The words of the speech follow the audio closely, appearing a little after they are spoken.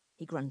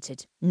he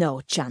grunted. "No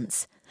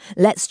chance.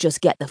 Let's just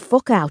get the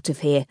fuck out of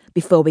here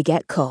before we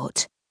get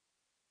caught."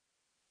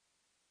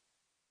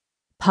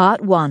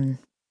 Part 1.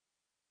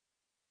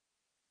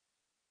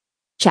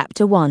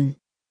 Chapter 1.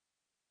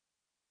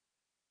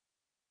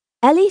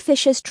 Ellie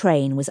Fisher's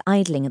train was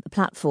idling at the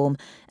platform,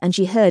 and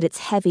she heard its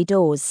heavy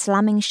doors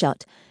slamming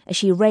shut as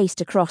she raced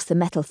across the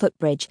metal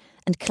footbridge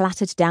and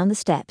clattered down the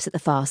steps at the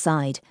far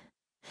side.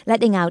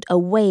 Letting out a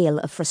wail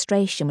of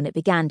frustration when it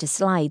began to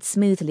slide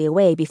smoothly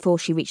away before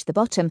she reached the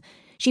bottom,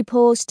 she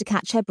paused to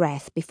catch her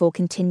breath before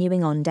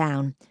continuing on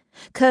down,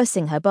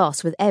 cursing her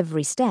boss with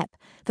every step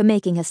for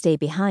making her stay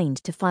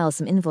behind to file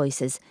some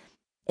invoices.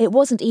 It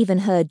wasn't even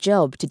her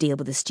job to deal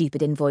with the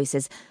stupid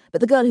invoices, but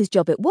the girl whose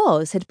job it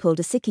was had pulled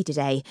a sickie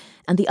today,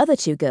 and the other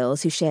two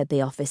girls who shared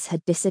the office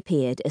had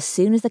disappeared as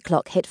soon as the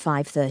clock hit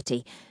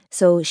 5:30,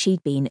 so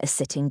she'd been a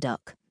sitting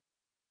duck.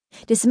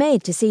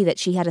 Dismayed to see that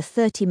she had a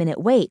 30-minute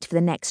wait for the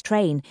next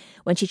train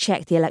when she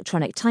checked the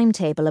electronic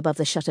timetable above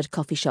the shuttered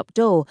coffee shop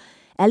door,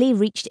 Ellie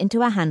reached into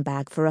her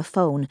handbag for a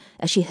phone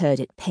as she heard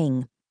it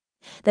ping.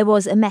 There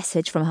was a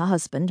message from her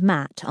husband,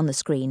 Matt, on the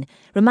screen,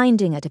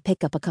 reminding her to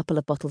pick up a couple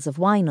of bottles of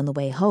wine on the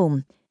way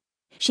home.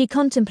 She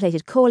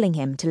contemplated calling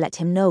him to let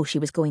him know she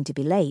was going to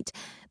be late,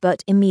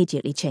 but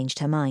immediately changed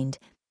her mind.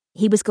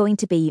 He was going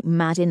to be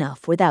mad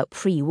enough without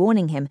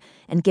pre-warning him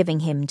and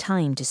giving him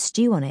time to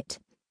stew on it.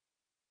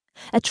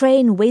 A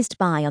train whizzed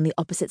by on the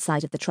opposite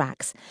side of the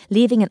tracks,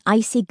 leaving an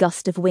icy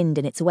gust of wind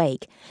in its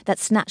wake that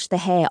snatched the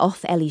hair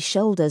off Ellie's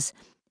shoulders.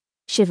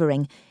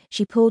 Shivering,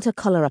 she pulled her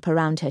collar up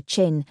around her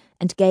chin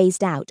and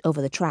gazed out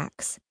over the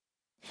tracks.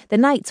 The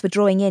nights were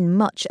drawing in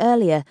much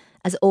earlier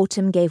as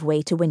autumn gave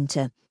way to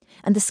winter,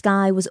 and the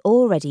sky was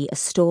already a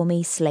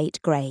stormy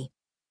slate grey.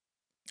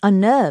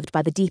 Unnerved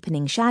by the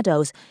deepening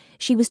shadows,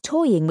 she was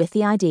toying with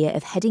the idea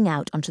of heading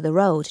out onto the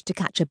road to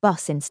catch a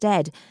bus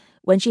instead,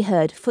 when she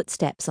heard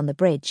footsteps on the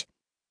bridge.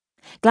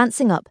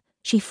 Glancing up,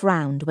 she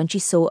frowned when she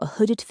saw a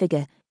hooded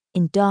figure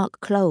in dark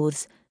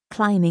clothes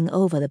climbing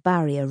over the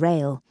barrier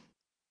rail.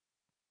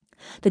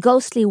 The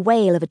ghostly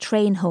wail of a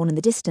train horn in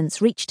the distance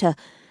reached her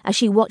as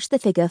she watched the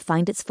figure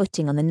find its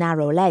footing on the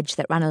narrow ledge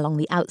that ran along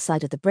the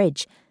outside of the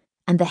bridge,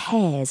 and the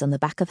hairs on the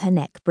back of her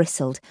neck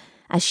bristled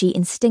as she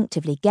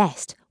instinctively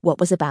guessed what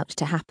was about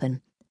to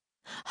happen.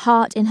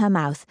 Heart in her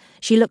mouth,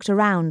 she looked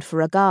around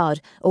for a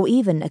guard or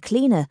even a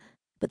cleaner,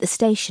 but the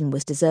station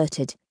was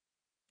deserted.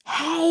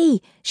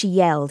 "Hey!" she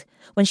yelled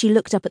when she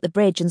looked up at the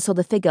bridge and saw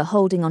the figure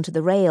holding onto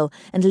the rail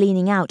and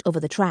leaning out over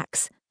the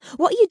tracks.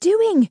 "What are you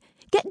doing?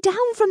 Get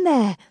down from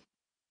there!"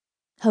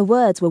 Her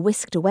words were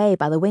whisked away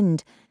by the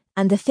wind,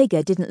 and the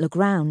figure didn't look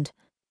round.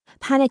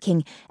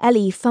 Panicking,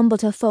 Ellie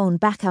fumbled her phone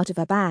back out of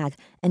her bag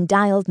and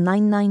dialed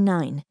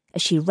 999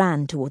 as she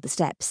ran toward the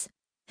steps.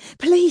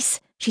 "Police!"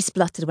 she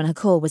spluttered when her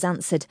call was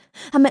answered.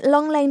 "I'm at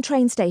Long Lane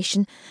train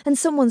station, and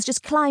someone's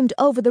just climbed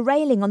over the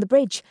railing on the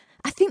bridge.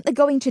 I think they're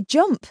going to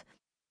jump."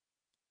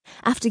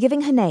 After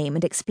giving her name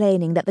and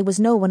explaining that there was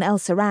no one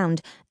else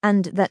around,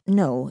 and that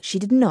no, she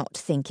did not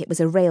think it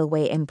was a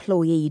railway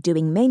employee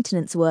doing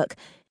maintenance work,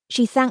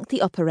 she thanked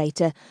the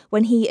operator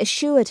when he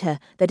assured her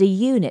that a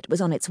unit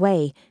was on its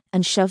way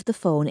and shoved the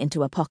phone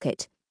into her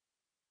pocket.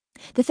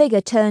 The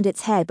figure turned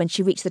its head when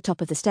she reached the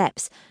top of the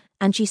steps,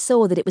 and she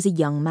saw that it was a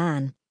young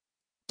man.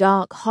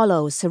 Dark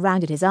hollows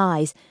surrounded his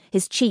eyes,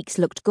 his cheeks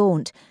looked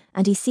gaunt,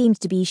 and he seemed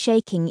to be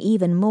shaking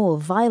even more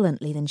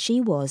violently than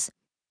she was.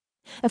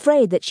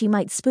 Afraid that she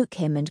might spook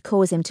him and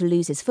cause him to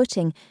lose his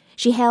footing,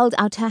 she held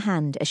out her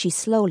hand as she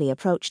slowly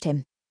approached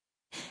him.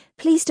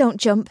 "Please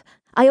don't jump.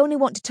 I only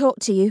want to talk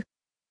to you."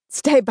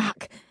 "Stay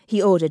back,"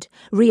 he ordered,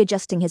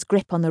 readjusting his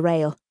grip on the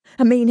rail.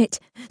 "I mean it.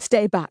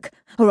 Stay back,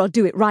 or I'll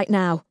do it right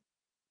now."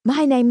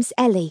 "My name's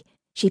Ellie,"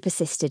 she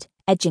persisted,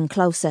 edging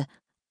closer.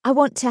 "I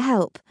want to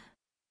help."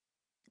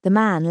 The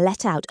man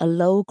let out a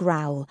low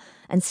growl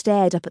and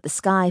stared up at the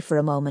sky for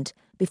a moment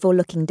before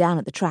looking down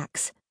at the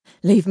tracks.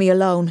 "Leave me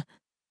alone."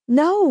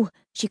 "No,"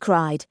 she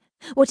cried.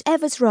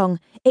 "Whatever's wrong,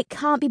 it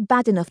can't be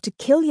bad enough to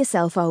kill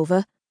yourself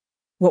over."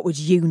 "What would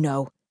you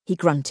know?" he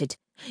grunted.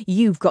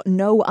 "You've got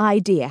no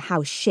idea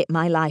how shit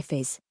my life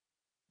is."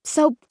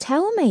 "So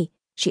tell me,"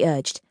 she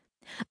urged.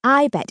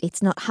 "I bet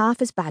it's not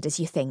half as bad as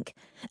you think,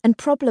 and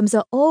problems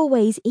are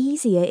always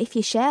easier if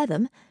you share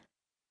them."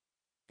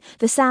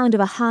 The sound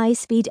of a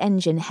high-speed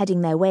engine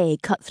heading their way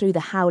cut through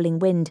the howling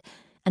wind,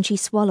 and she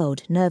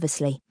swallowed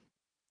nervously.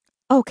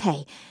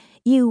 "Okay,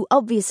 you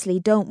obviously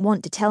don't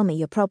want to tell me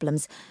your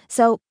problems,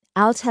 so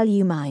I'll tell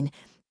you mine.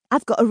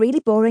 I've got a really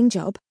boring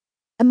job,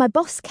 and my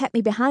boss kept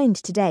me behind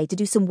today to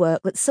do some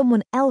work that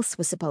someone else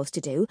was supposed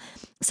to do,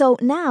 so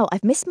now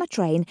I've missed my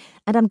train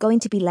and I'm going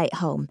to be late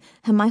home,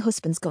 and my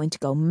husband's going to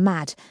go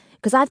mad,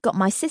 because I've got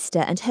my sister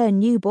and her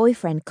new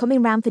boyfriend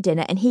coming round for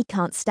dinner and he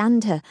can't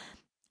stand her.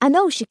 I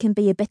know she can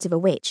be a bit of a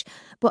witch,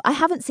 but I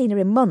haven't seen her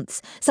in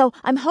months, so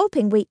I'm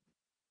hoping we—"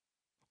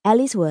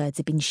 Ellie's words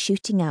had been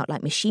shooting out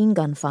like machine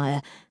gun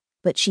fire,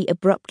 but she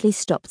abruptly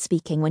stopped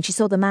speaking when she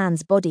saw the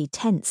man's body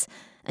tense,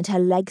 and her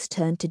legs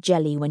turned to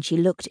jelly when she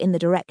looked in the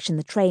direction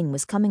the train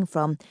was coming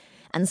from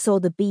and saw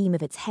the beam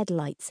of its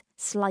headlights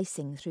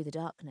slicing through the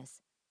darkness.